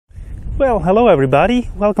Well, hello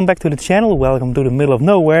everybody, welcome back to the channel, welcome to the middle of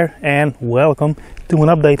nowhere, and welcome to an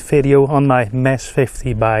update video on my MES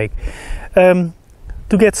 50 bike.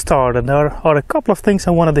 To get started, there are a couple of things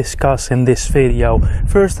I want to discuss in this video.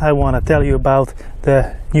 First, I want to tell you about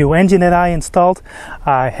the new engine that I installed.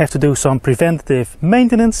 I have to do some preventative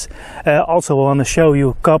maintenance. Also want to show you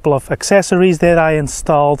a couple of accessories that I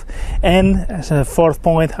installed. And as a fourth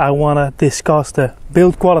point, I want to discuss the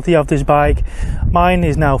build quality of this bike. Mine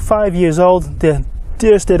is now 5 years old.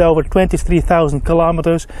 Just did over 23,000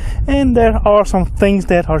 kilometers, and there are some things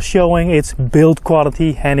that are showing its build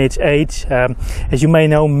quality and its age. As you may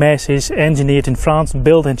know, MES is engineered in France,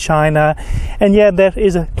 built in China, and yet there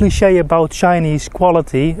is a cliche about Chinese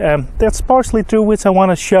quality. That's partially true, which I want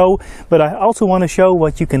to show, but I also want to show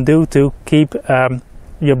what you can do to keep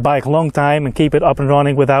your bike a long time and keep it up and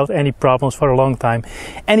running without any problems for a long time.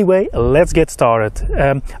 Anyway, let's get started.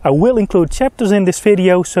 I will include chapters in this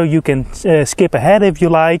video, so you can skip ahead if you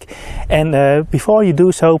like, and before you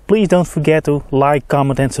do so, please don't forget to like,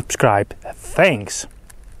 comment and subscribe. Thanks!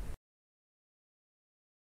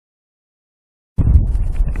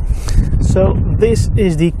 So this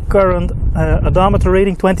is the current odometer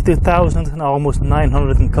reading, 22,000 and almost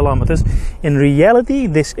 900 kilometers. In reality,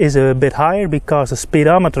 this is a bit higher because the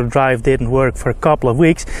speedometer drive didn't work for a couple of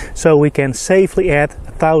weeks, so we can safely add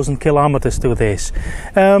 1,000 kilometers to this.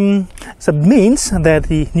 So it means that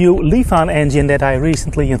the new Lifan engine that I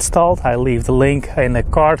recently installed, I'll leave the link in the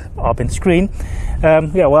card up in screen,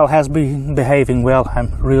 has been behaving well.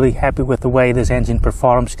 I'm really happy with the way this engine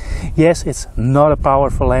performs. Yes, it's not a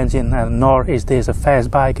powerful engine, nor is this a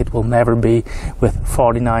fast bike. It will never be with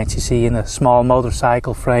 49cc in a small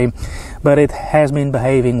motorcycle frame, but it has been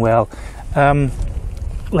behaving well.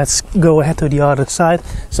 Let's go ahead to the other side.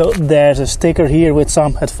 So there's a sticker here with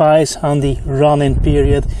some advice on the run-in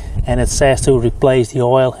period, and it says to replace the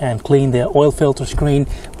oil and clean the oil filter screen,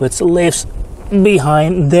 which lives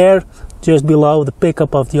behind there, just below the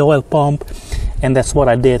pickup of the oil pump. And that's what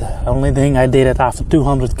I did. Only thing I did it after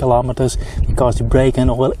 200 kilometers because the brake-in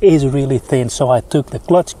oil is really thin. So I took the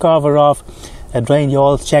clutch cover off, I drained the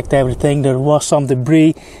oil, checked everything. There was some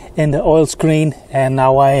debris in the oil screen, and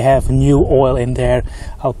now I have new oil in there.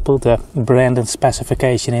 I'll put the brand and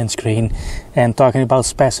specification in screen. And talking about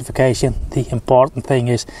specification, the important thing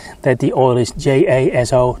is that the oil is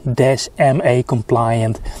JASO-MA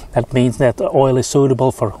compliant. That means that the oil is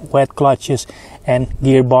suitable for wet clutches and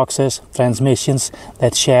gearboxes, transmissions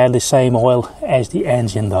that share the same oil as the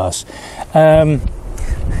engine does.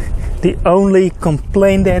 The only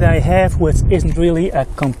complaint that I have, which isn't really a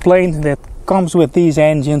complaint, that comes with these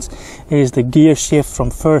engines, is the gear shift from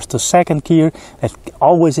first to second gear. It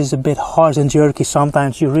always is a bit harsh and jerky.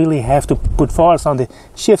 Sometimes you really have to put force on the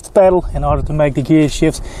shift pedal in order to make the gear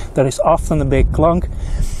shifts. There is often a big clunk,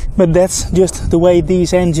 but that's just the way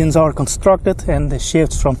these engines are constructed, and the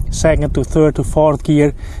shifts from second to third to fourth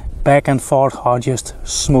gear back and forth are just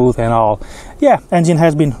smooth and all. Yeah, engine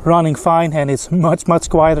has been running fine, and it's much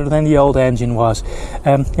quieter than the old engine was.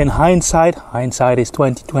 In hindsight is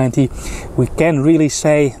 2020, we can really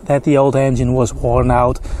say that the old engine was worn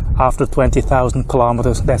out after 20,000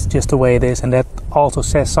 kilometers. That's just the way it is, and that also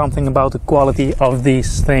says something about the quality of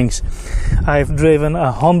these things. I've driven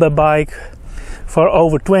a Honda bike for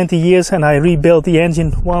over 20 years, and I rebuilt the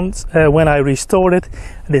engine once when I restored it.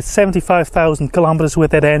 I did 75,000 kilometers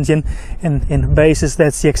with that engine, and in basis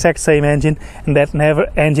that's the exact same engine, and that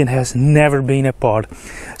engine has never been apart.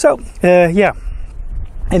 So yeah,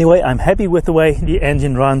 anyway, I'm happy with the way the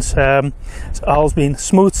engine runs. It's all been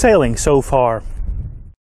smooth sailing so far.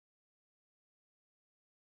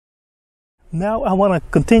 Now I want to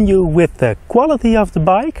continue with the quality of the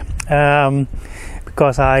bike.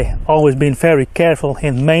 Because I always been very careful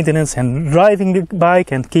in maintenance and driving the bike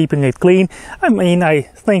and keeping it clean. I mean, I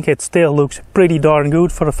think it still looks pretty darn good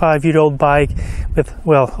for a 5-year-old bike with,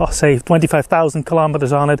 well, I'll say 25,000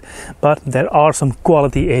 kilometers on it, but there are some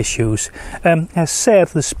quality issues. As said,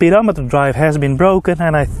 the speedometer drive has been broken,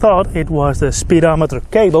 and I thought it was the speedometer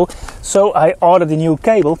cable, so I ordered a new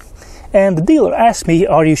cable. And the dealer asked me,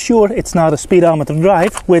 are you sure it's not a speedometer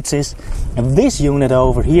drive, which is this unit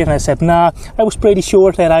over here? And I said, nah, I was pretty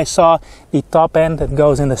sure that I saw the top end that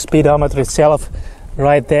goes in the speedometer itself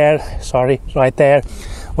right there,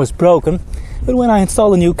 was broken. But when I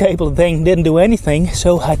installed a new cable, the thing didn't do anything,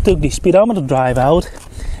 so I took the speedometer drive out.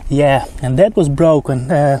 Yeah, and that was broken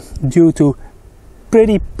due to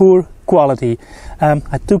pretty poor quality.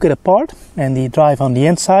 I took it apart, and the drive on the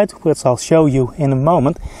inside, which I'll show you in a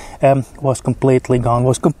moment, was completely gone,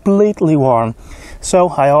 was completely worn. So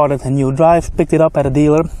I ordered a new drive, picked it up at a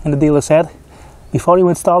dealer, and the dealer said, before you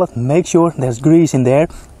install it, make sure there's grease in there,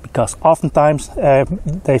 because oftentimes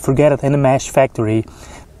they forget it in the mesh factory.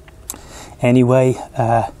 Anyway,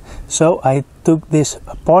 so I took this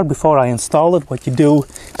apart before I installed it. What you do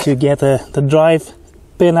is you get the drive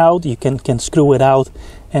pin out, you can screw it out,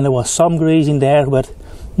 and there was some grease in there, but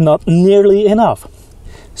not nearly enough.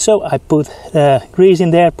 So I put grease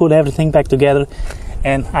in there, put everything back together,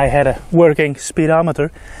 and I had a working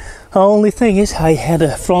speedometer. Only thing is, I had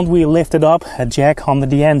a front wheel lifted up, a jack under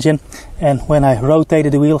the engine, and when I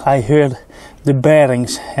rotated the wheel I heard the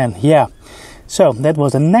bearings, and yeah, so that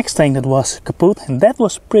was the next thing that was kaput, and that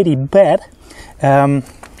was pretty bad. The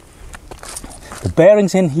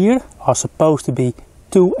bearings in here are supposed to be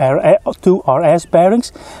two RS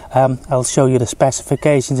bearings. I'll show you the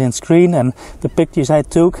specifications in screen and the pictures I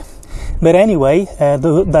took. But anyway,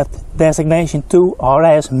 that designation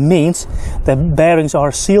 2RS means that bearings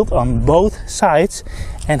are sealed on both sides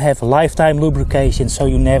and have lifetime lubrication, so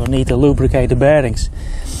you never need to lubricate the bearings.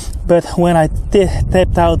 But when I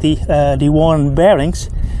tapped out the worn bearings,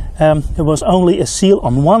 there was only a seal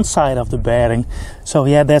on one side of the bearing. So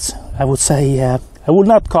yeah, that's, I would say, I would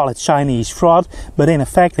not call it Chinese fraud, but in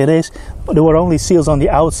effect it is. There were only seals on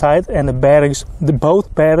the outside, and the bearings,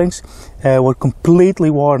 both bearings were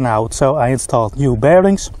completely worn out. So I installed new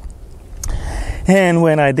bearings. And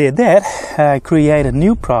when I did that, I created a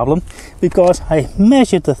new problem, because I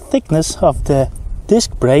measured the thickness of the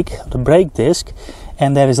disc brake, the brake disc,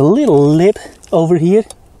 and there is a little lip over here.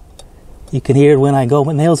 You can hear it when I go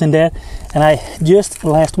with nails in there. And I just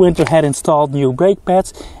last winter had installed new brake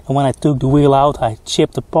pads, and when I took the wheel out I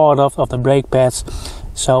chipped a part off of the brake pads,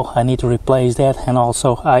 so I need to replace that. And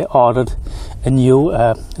also I ordered a new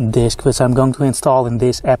disc, which I'm going to install in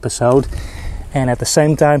this episode. And at the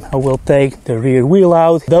same time I will take the rear wheel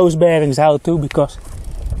out, those bearings out too, because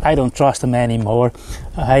I don't trust them anymore.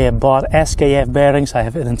 I have bought SKF bearings, I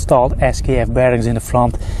have installed SKF bearings in the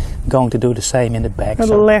front. Going to do the same in the back. So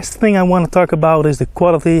the last thing I want to talk about is the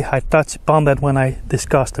quality. I touched upon that when I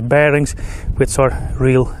discussed the bearings, which are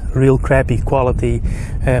real crappy quality.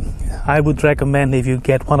 I would recommend, if you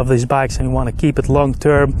get one of these bikes and you want to keep it long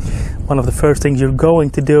term, one of the first things you're going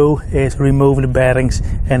to do is remove the bearings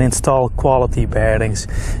and install quality bearings.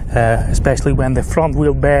 Especially when the front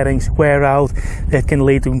wheel bearings wear out, that can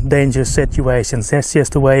lead to dangerous situations. That's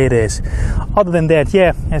just the way it is. Other than that,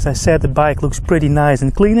 yeah, as I said, the bike looks pretty nice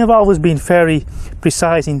and clean. I've always been very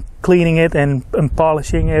precise in cleaning it and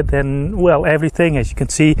polishing it, and well, everything. As you can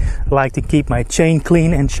see, I like to keep my chain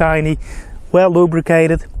clean and shiny, well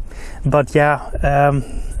lubricated. But yeah,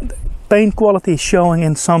 paint quality is showing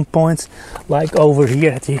in some points, like over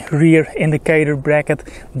here at the rear indicator bracket,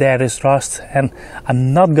 there is rust, and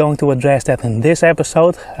I'm not going to address that in this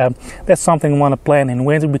episode. That's something I want to plan in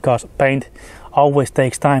winter, because paint always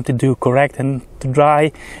takes time to do correct and to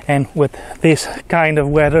dry, and with this kind of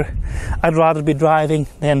weather I'd rather be driving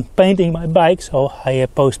than painting my bike, so I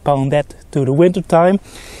postponed that to the winter time.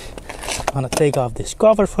 I'm gonna take off this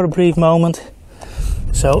cover for a brief moment.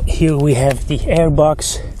 So here we have the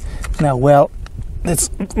airbox. Now, well, it's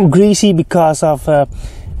greasy because of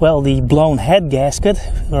well, the blown head gasket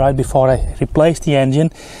right before I replaced the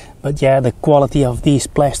engine. But yeah, the quality of these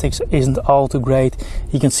plastics isn't all too great.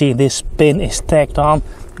 You can see this pin is tacked on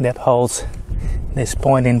that holds this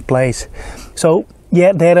point in place. So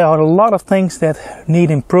yeah, there are a lot of things that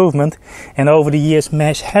need improvement, and over the years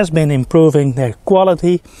Mesh has been improving their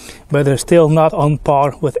quality, but they're still not on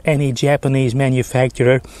par with any Japanese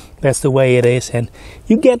manufacturer. That's the way it is, and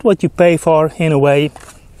you get what you pay for in a way.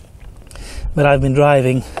 But I've been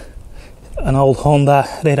driving an old Honda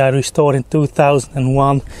that I restored in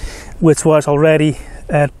 2001, which was already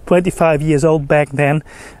 25 years old back then,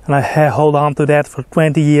 and I hold on to that for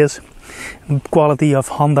 20 years. The quality of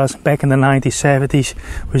Hondas back in the 1970s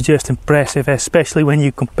was just impressive, especially when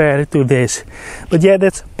you compare it to this. But yeah,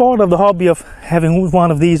 that's part of the hobby of having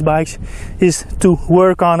one of these bikes, is to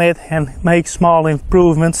work on it and make small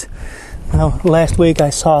improvements. Now, last week I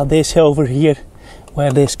saw this over here,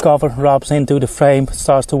 where this cover rubs into the frame,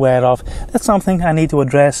 starts to wear off. That's something I need to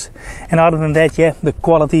address. And other than that, yeah, the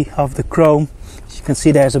quality of the chrome. As you can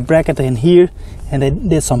see, there's a bracket in here, and they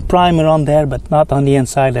did some primer on there, but not on the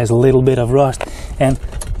inside. There's a little bit of rust, and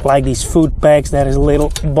like these food bags, there is a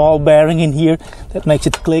little ball bearing in here that makes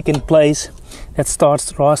it click in place. That starts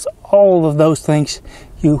to rust. All of those things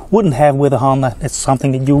you wouldn't have with a Honda. It's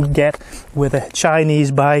something that you get with a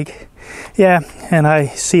Chinese bike. Yeah, and I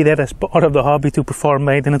see that as part of the hobby, to perform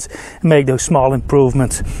maintenance and make those small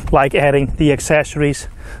improvements, like adding the accessories.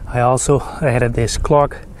 I also added this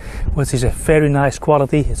clock, which is a very nice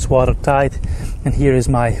quality. It's watertight, and here is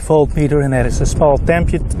my voltmeter, and there is a small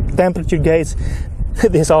temperature gauge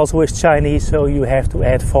This also is Chinese, so you have to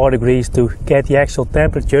add 4 degrees to get the actual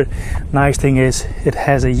temperature. Nice thing is it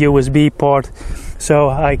has a USB port, so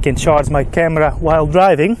I can charge my camera while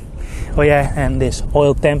driving. Oh yeah, and this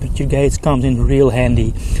oil temperature gauge comes in real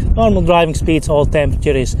handy. Normal driving speeds, oil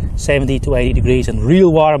temperature is 70 to 80 degrees, and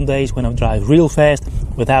real warm days when I drive real fast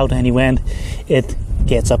without any wind, it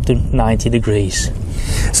gets up to 90 degrees.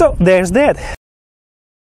 So there's that.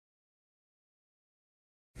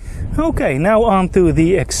 Okay, now on to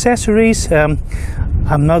the accessories.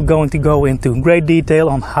 I'm not going to go into great detail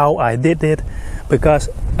on how I did it, because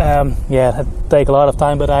yeah, it take a lot of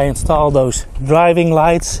time, but I installed those driving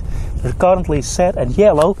lights. They're currently set at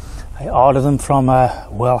yellow. I ordered them from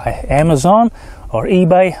well, Amazon or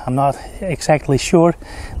eBay, I'm not exactly sure.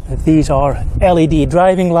 But these are LED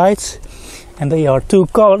driving lights, and they are 2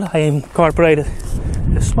 colored. I incorporated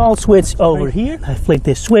a small switch over here. I flick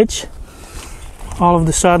this switch. All of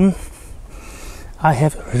a sudden I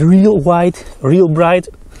have real white, real bright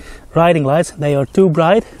riding lights. They are too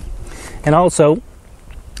bright, and also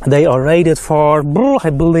they are rated for, I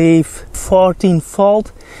believe, 14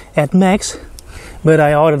 volt at max, but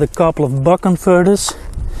I ordered a couple of buck converters.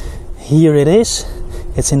 Here it is.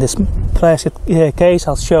 It's in this plastic case,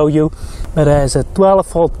 I'll show you. But there's a 12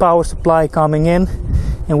 volt power supply coming in,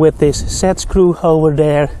 and with this set screw over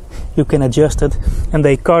there you can adjust it, and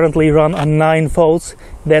they currently run on 9 volts.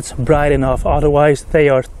 That's bright enough, otherwise they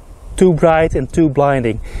are too bright and too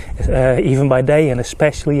blinding, even by day and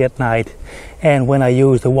especially at night. And when I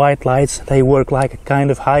use the white lights, they work like a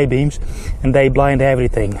kind of high beams and they blind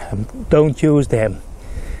everything. Don't use them.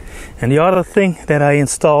 And the other thing that I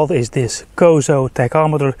installed is this Koso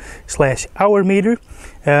Tachometer / hour meter.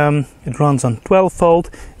 It runs on 12 volt.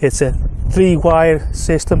 It's a 3-wire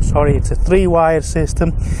system. It's a 3-wire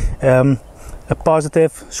system. A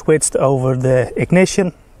positive switched over the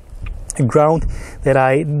ignition, a ground that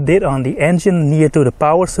I did on the engine near to the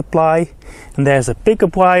power supply, and there's a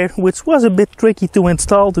pickup wire which was a bit tricky to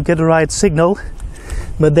install to get the right signal,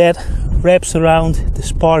 but that wraps around the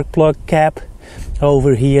spark plug cap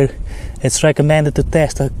over here. It's recommended to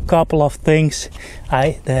test a couple of things.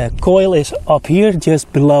 The coil is up here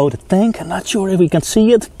just below the tank. I'm not sure if we can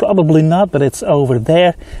see it, probably not, but it's over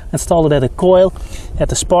there. Installed it at a coil at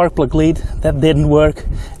the spark plug lead. That didn't work.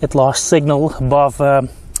 It lost signal above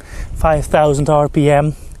 5,000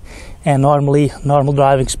 RPM, and normal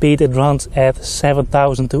driving speed, it runs at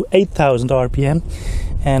 7,000 to 8,000 RPM.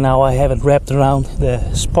 And now I have it wrapped around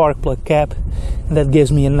the spark plug cap, and that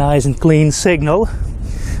gives me a nice and clean signal.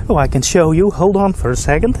 Oh, I can show you. Hold on for a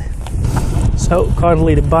second. So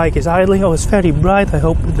currently the bike is idling. Oh, it's very bright. I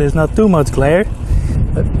hope there's not too much glare.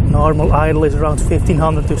 But normal idle is around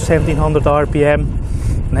 1500 to 1700 RPM,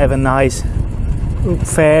 and have a nice,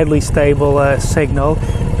 fairly stable signal.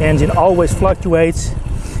 The engine always fluctuates,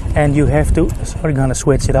 and you have to, sorry, gonna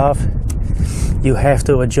switch it off. You have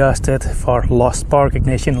to adjust it for lost spark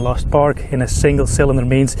ignition. Lost spark in a single cylinder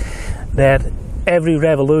means that every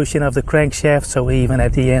revolution of the crankshaft, so even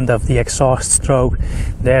at the end of the exhaust stroke,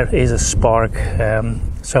 there is a spark.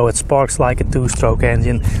 So it sparks like a 2-stroke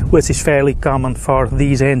engine, which is fairly common for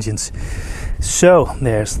these engines. So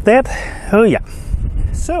there's that. Oh yeah.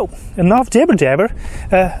 So enough jibber jabber.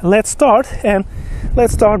 Let's start, and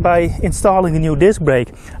let's start by installing the new disc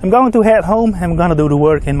brake. I'm going to head home and I'm going to do the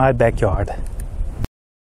work in my backyard.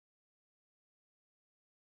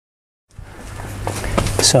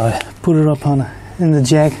 So I put it up in the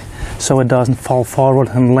jack so it doesn't fall forward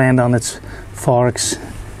and land on its forks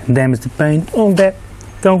and damage the paint. Oh, that,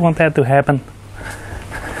 don't want that to happen.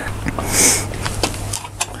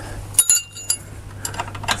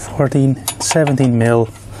 (14, 17 mil).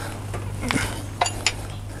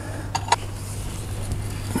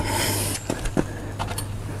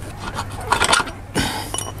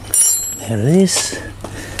 There it is.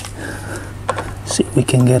 See if we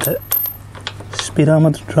can get a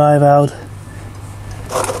speedometer drive out,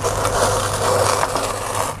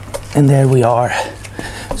 and there we are.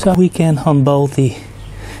 So we can unbolt the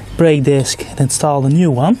brake disc and install the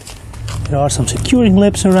new one. There are some securing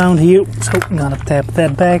lips around here, so I'm gonna tap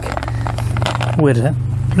that back with a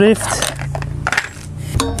rift.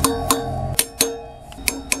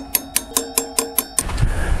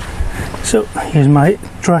 So here's my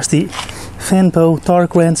trusty Fenpo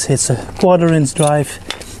torque wrench. It's a 1/4-inch drive.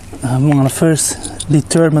 I'm gonna first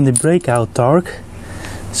determine the breakout torque,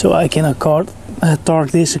 so I can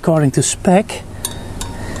torque this according to spec.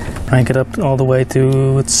 Crank it up all the way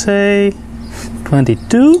to, let's say,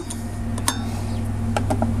 22.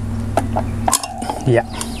 Yeah,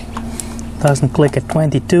 doesn't click at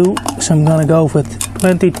 22, so I'm gonna go with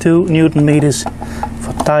 22 Newton meters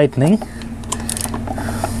for tightening.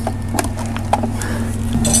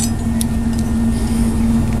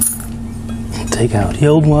 take out the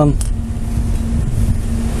old one.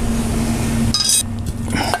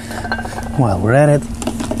 While we're at it,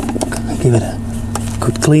 give it a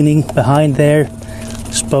good cleaning behind there,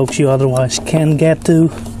 spokes you otherwise can't get to.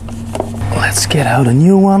 Let's get out a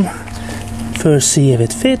new one. First see if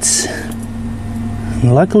it fits.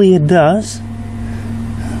 And luckily it does.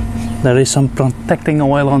 There is some protecting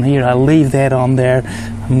oil on here, I'll leave that on there.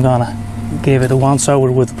 I'm gonna give it a once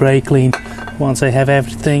over with brake clean once I have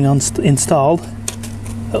everything installed.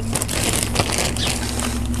 Oh.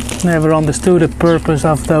 Never understood the purpose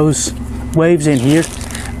of those waves in here.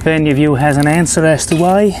 If any of you has an answer as to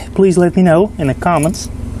why, please let me know in the comments.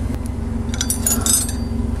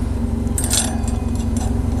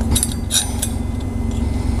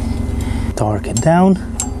 Torque it down.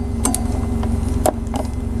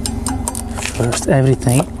 First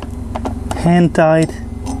everything hand tight.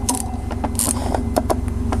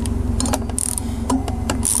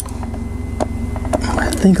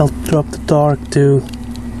 I think I'll drop the torque to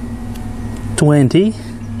 20.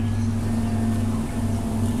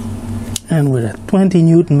 And with a 20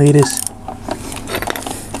 Newton meters,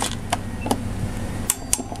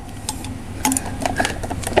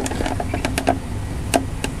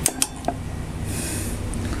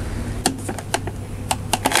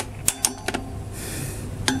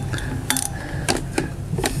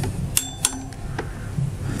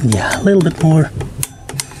 yeah, a little bit more.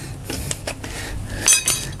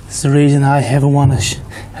 That's the reason I want to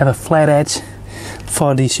have a flat edge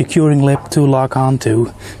for the securing lip to lock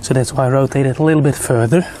onto. So that's why I rotate it a little bit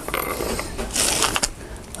further.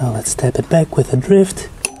 Well, let's step it back with a drift.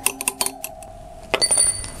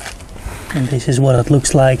 And this is what it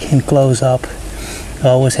looks like in close-up. I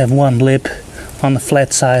always have one lip on the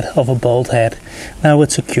flat side of a bolt head. Now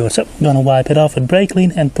it's secured, so I'm gonna wipe it off with brake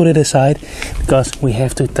clean and put it aside, because we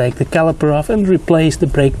have to take the caliper off and replace the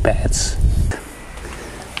brake pads.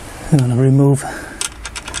 I'm gonna remove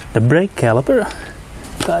the brake caliper.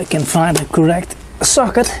 I can find the correct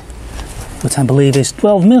socket, which I believe is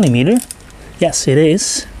 12 millimeter. Yes, it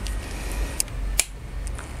is.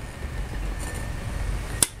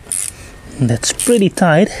 And that's pretty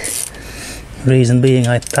tight. Reason being,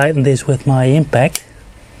 I tightened this with my impact.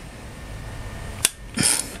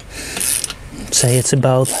 Say it's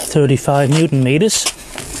about 35 Newton meters.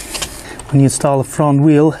 When you install a front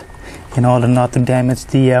wheel, in order not to damage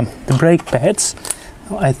the brake pads,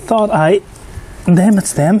 I thought I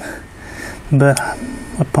damaged them, but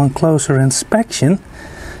upon closer inspection,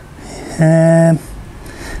 yeah,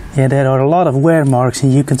 there are a lot of wear marks,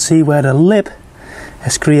 and you can see where the lip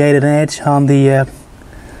has created an edge on the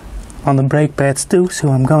brake pads too. So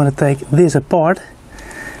I'm going to take this apart.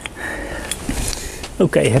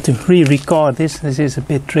 Okay, I had to re-record this. This is a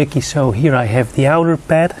bit tricky. So here I have the outer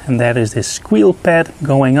pad, and that is this squeal pad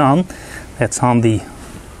going on. That's on the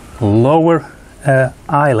lower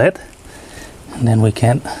eyelet. And then we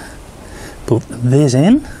can put this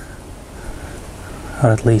in, or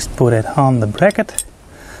at least put it on the bracket,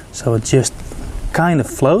 so it just kind of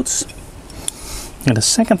floats. And the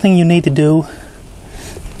second thing you need to do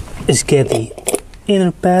is get the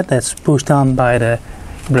inner pad that's pushed on by the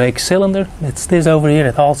brake cylinder. It's this over here.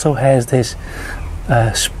 It also has this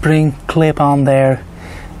spring clip on there,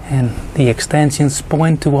 and the extensions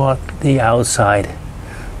point toward the outside.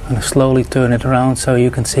 I'm going to slowly turn it around so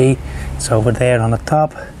you can see it's over there on the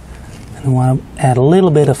top. And I want to add a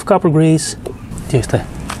little bit of copper grease, just a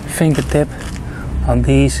fingertip on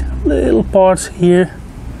these little parts here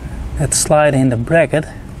that slide in the bracket.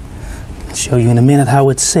 I'll show you in a minute how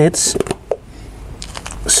it sits.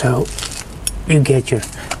 So you get your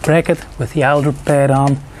bracket with the outer pad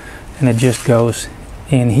on, and it just goes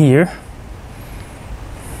in here.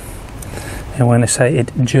 And when I say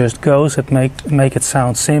it just goes, it make it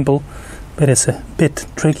sound simple, but it's a bit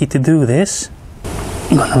tricky to do this.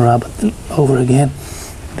 I'm gonna rub it over again.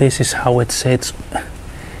 This is how it sits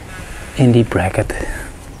in the bracket.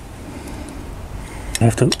 You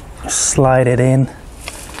have to slide it in.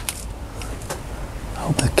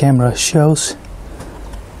 Hope the camera shows.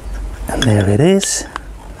 And there it is.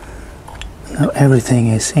 Now everything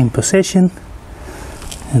is in position.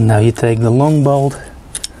 And now you take the long bolt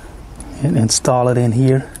and install it in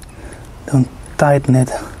here. Don't tighten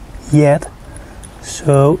it yet.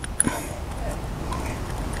 So,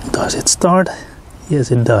 does it start?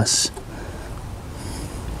 Yes, it does.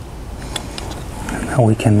 And now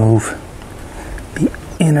we can move the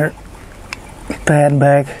inner pad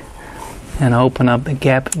back and open up the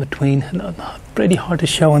gap between. Pretty hard to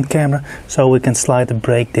show on camera, so we can slide the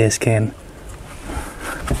brake disc in.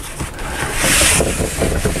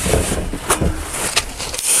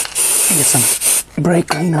 Get some brake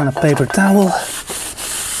clean on a paper towel.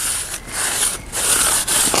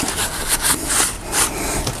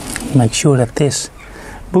 Make sure that this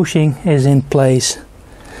bushing is in place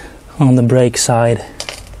on the brake side.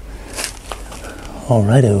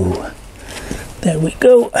 Alrighto, there we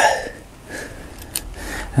go.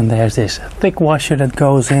 And there's this thick washer that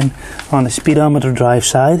goes in on the speedometer drive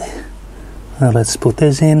side. Now let's put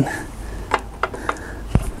this in.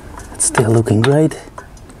 It's still looking great.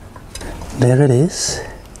 There it is.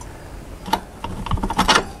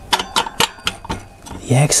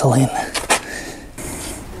 The axle in.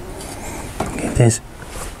 Give this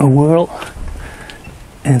a whirl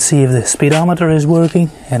and see if the speedometer is working,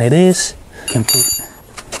 and it is. You can put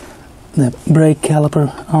the brake caliper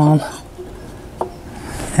on,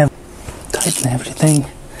 tighten everything.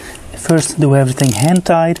 First do everything hand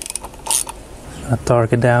tight. I'll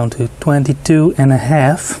torque it down to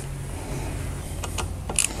 22.5.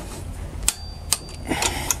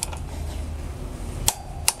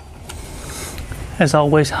 As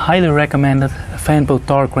always, highly recommended a Fanboat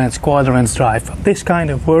torque wrench quadrants drive for this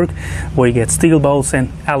kind of work, where you get steel bolts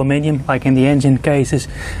and aluminium like in the engine cases,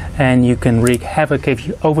 and you can wreak havoc if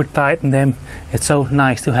you over tighten them. It's so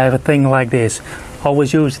nice to have a thing like this.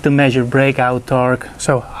 Always use it to measure breakout torque,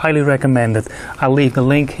 so highly recommended. I'll leave the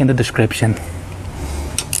link in the description.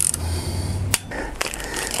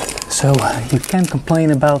 So you can't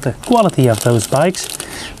complain about the quality of those bikes,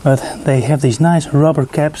 but they have these nice rubber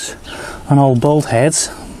caps on all bolt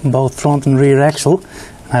heads, both front and rear axle.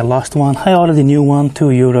 I lost one. I ordered a new one,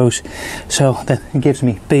 €2, so that gives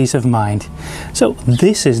me peace of mind. So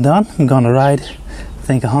this is done. I'm gonna ride, I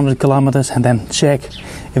think, 100 kilometers and then check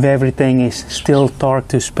if everything is still torqued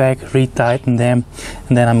to spec, retighten them,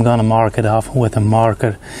 and then I'm gonna mark it off with a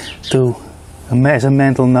marker to as a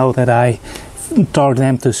mental note that I torque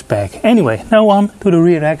them to spec. Anyway, now on to the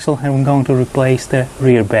rear axle, and I'm going to replace the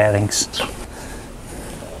rear bearings.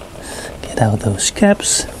 Get out those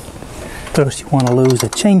caps. First you want to lose the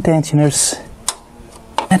chain tensioners.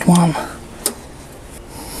 That one.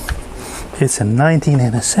 It's a 19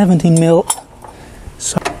 and a 17 mil.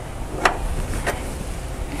 So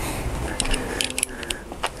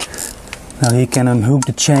now you can unhook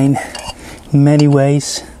the chain in many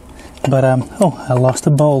ways, but oh, I lost a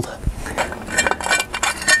bolt.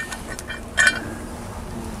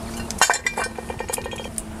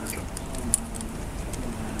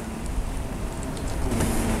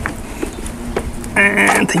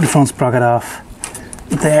 And take the front sprocket off.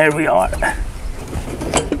 There we are.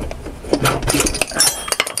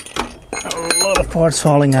 A lot of parts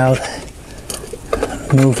falling out.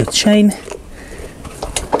 Remove the chain.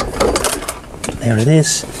 There it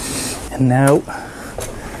is. And now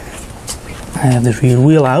I have the rear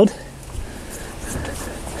wheel out.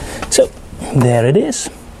 So there it is.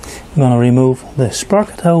 I'm gonna remove the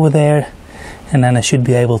sprocket over there, and then I should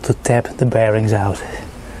be able to tap the bearings out.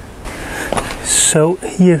 So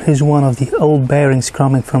here is one of the old bearings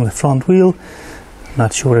coming from the front wheel.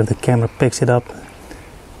 Not sure if the camera picks it up.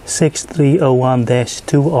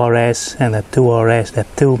 6301-2RS, and that 2RS, that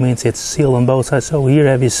 2 means it's sealed on both sides. So here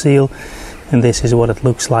have your seal, and this is what it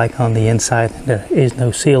looks like on the inside. There is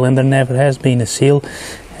no seal, and there never has been a seal,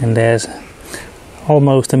 and there's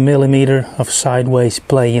almost a millimeter of sideways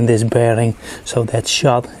play in this bearing, so that's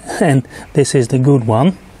shot, and this is the good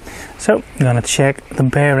one. So I'm gonna check the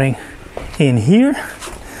bearing in here.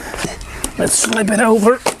 Let's slip it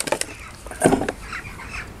over.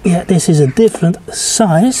 Yeah, this is a different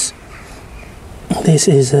size. This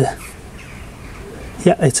is a,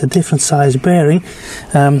 yeah, it's a different size bearing.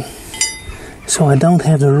 So I don't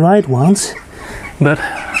have the right ones, but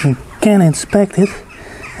I can inspect it,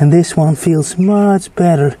 and this one feels much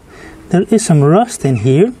better. There is some rust in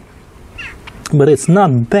here, but it's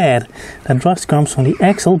not bad. That rust comes from the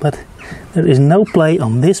axle, but there is no play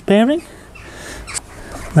on this bearing.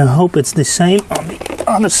 I hope it's the same on the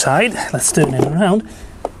other side. Let's turn it around.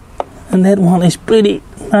 And that one is pretty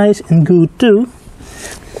nice and good too.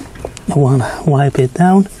 I want to wipe it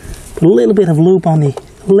down. Put a little bit of lube on the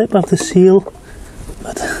lip of the seal.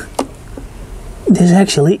 But this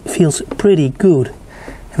actually feels pretty good.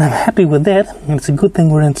 And I'm happy with that. And it's a good thing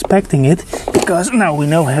we're inspecting it, because now we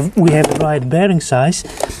know we have the right bearing size.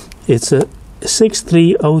 It's a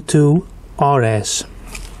 6302 RS.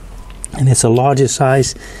 And it's a larger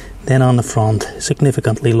size than on the front,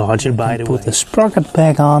 significantly larger by the way. Put the sprocket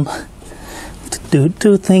back on to do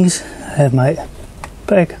two things. I have my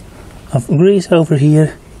pack of grease over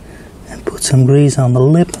here, and put some grease on the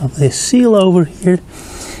lip of this seal over here,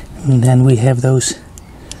 and then we have those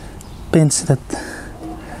pins that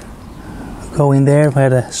go in there where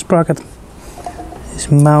the sprocket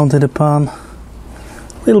is mounted upon.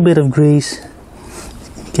 A little bit of grease.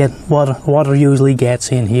 Water usually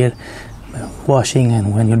gets in here. washing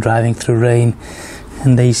and when you're driving through rain,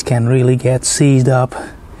 and these can really get seized up,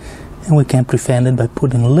 and we can prevent it by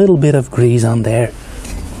putting a little bit of grease on there.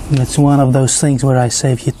 And it's one of those things where I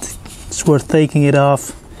say it's worth taking it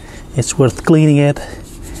off, it's worth cleaning it.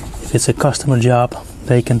 If it's a customer job,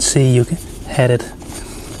 they can see you had it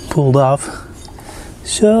pulled off.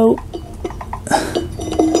 So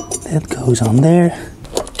that goes on there.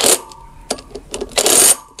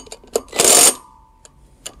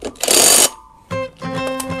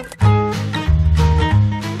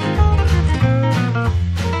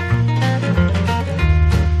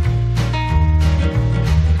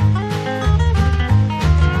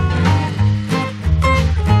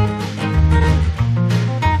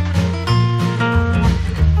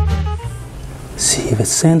 See if it's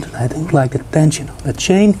centered. I don't like the tension of the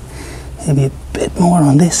chain. Maybe a bit more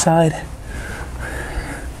on this side,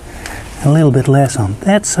 a little bit less on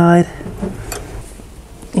that side.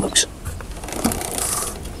 Looks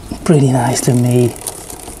pretty nice to me.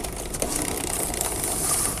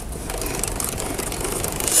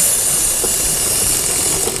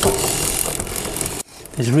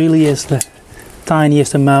 This really is the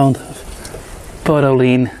tiniest amount of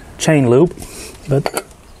potoline chain loop, but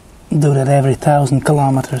do that every 1,000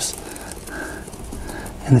 kilometers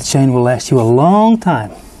and the chain will last you a long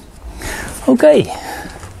time. Okay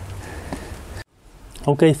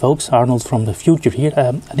folks, Arnold from the future here.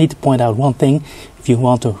 I need to point out one thing. If you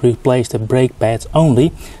want to replace the brake pads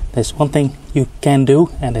only, there's one thing you can do,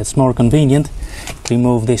 and it's more convenient.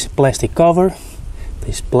 Remove this plastic cover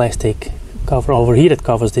over here that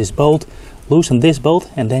covers this bolt, loosen this bolt,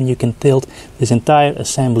 and then you can tilt this entire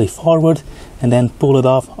assembly forward and then pull it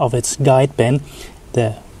off of its guide pin.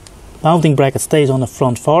 The mounting bracket stays on the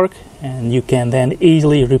front fork, and you can then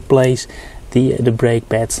easily replace the brake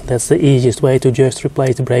pads. That's the easiest way to just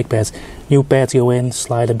replace the brake pads. New pads go in,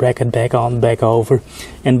 slide the bracket back on, back over,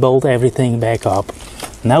 and bolt everything back up.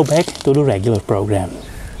 Now back to the regular program.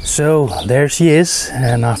 So there she is,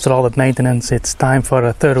 and after all that maintenance, it's time for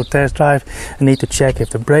a thorough test drive. I need to check if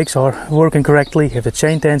the brakes are working correctly, if the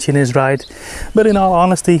chain tension is right. But in all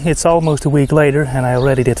honesty, it's almost a week later and I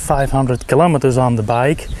already did 500 kilometers on the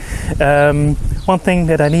bike. One thing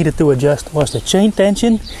that I needed to adjust was the chain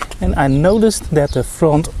tension, and I noticed that the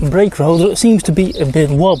front brake rotor seems to be a bit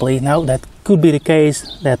wobbly. Now that could be the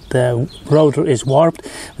case that the rotor is warped,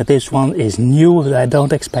 but this one is new. I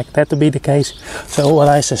don't expect that to be the case. So what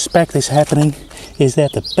I suspect is happening is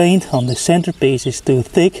that the paint on the centerpiece is too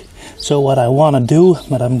thick. So what I want to do,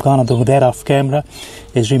 but I'm gonna do that off camera,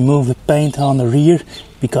 is remove the paint on the rear,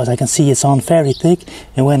 because I can see it's on very thick,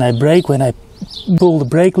 and when I brake, when I pull the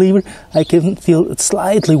brake lever, I can feel it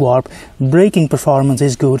slightly warped. Braking performance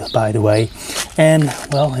is good, by the way, and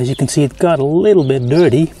well, as you can see, it got a little bit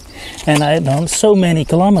dirty. And I've done so many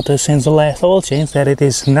kilometers since the last oil change that it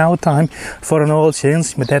is now time for an oil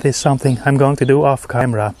change, but that is something I'm going to do off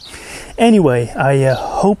camera. Anyway, I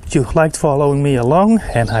hope you liked following me along,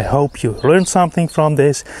 and I hope you learned something from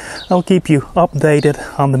this. I'll keep you updated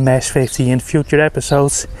on the Mesh 50 in future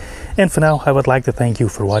episodes, and for now I would like to thank you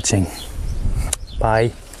for watching.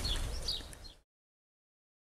 Bye.